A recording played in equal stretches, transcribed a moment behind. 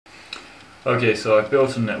Okay, so I've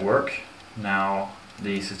built a network. Now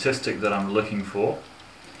the statistic that I'm looking for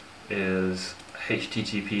is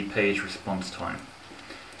HTTP page response time.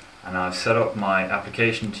 And I've set up my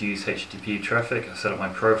application to use HTTP traffic. I've set up my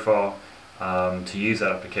profile to use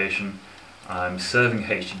that application. I'm serving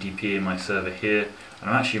HTTP in my server here, and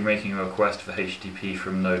I'm actually making a request for HTTP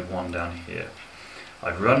from node 1 down here.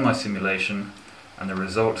 I've run my simulation, and the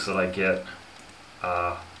results that I get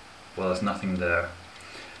are, well, there's nothing there.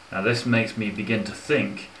 Now this makes me begin to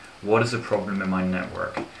think, what is the problem in my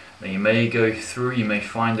network? Now you may go through, you may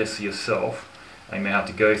find this yourself, and you may have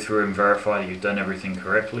to go through and verify that you've done everything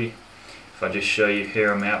correctly. If I just show you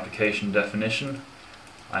here on my application definition,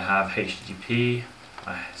 I have HTTP,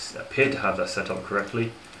 I appear to have that set up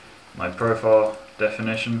correctly. My profile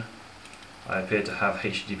definition, I appear to have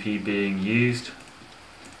HTTP being used.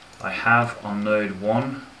 I have on node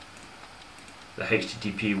 1 the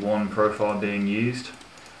HTTP 1 profile being used,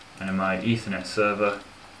 and in my Ethernet server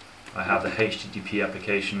I have the HTTP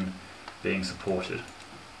application being supported.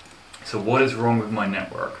 So what is wrong with my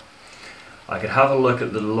network? I could have a look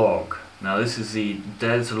at the log. Now this is the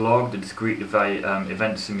DES log, the discrete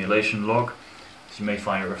event simulation log. So you may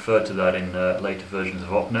find it referred to that in later versions of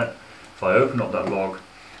OpNet. If I open up that log,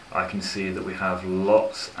 I can see that we have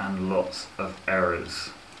lots and lots of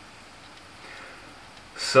errors.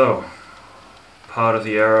 So, part of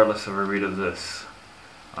the error, let's have a read of this.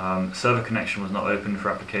 Server connection was not open for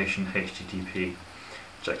application HTTP.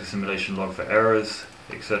 Check the simulation log for errors,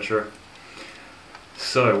 etc.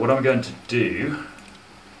 So what I'm going to do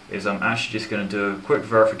is I'm actually just going to do a quick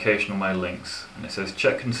verification on my links. And it says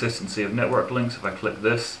check consistency of network links. If I click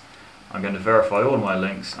this, I'm going to verify all my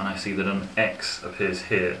links, and I see that an X appears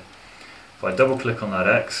here. If I double click on that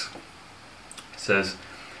X, it says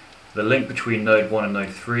the link between node 1 and node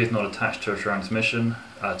 3 is not attached to a transmission,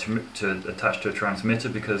 attached to a transmitter,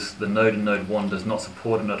 because the node in node 1 does not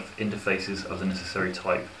support enough interfaces of the necessary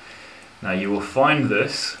type. Now you will find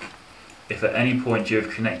this if at any point you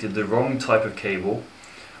have connected the wrong type of cable,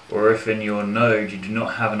 or if in your node you do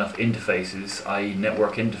not have enough interfaces, i.e.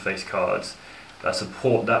 network interface cards, that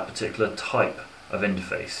support that particular type of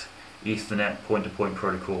interface, Ethernet, point-to-point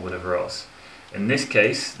protocol, whatever else. In this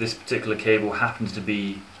case, this particular cable happens to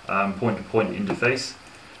be point-to-point interface,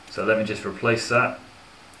 so let me just replace that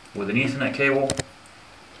with an Ethernet cable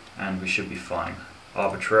and we should be fine.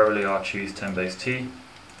 Arbitrarily I'll choose 10 base T.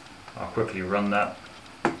 I'll quickly run that.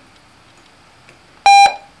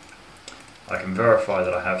 I can verify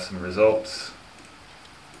that I have some results,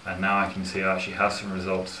 and now I can see I actually have some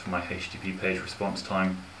results for my HTTP page response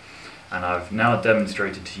time, and I've now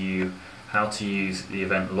demonstrated to you how to use the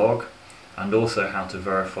event log and also how to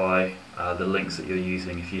verify the links that you're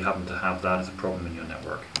using if you happen to have that as a problem in your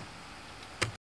network.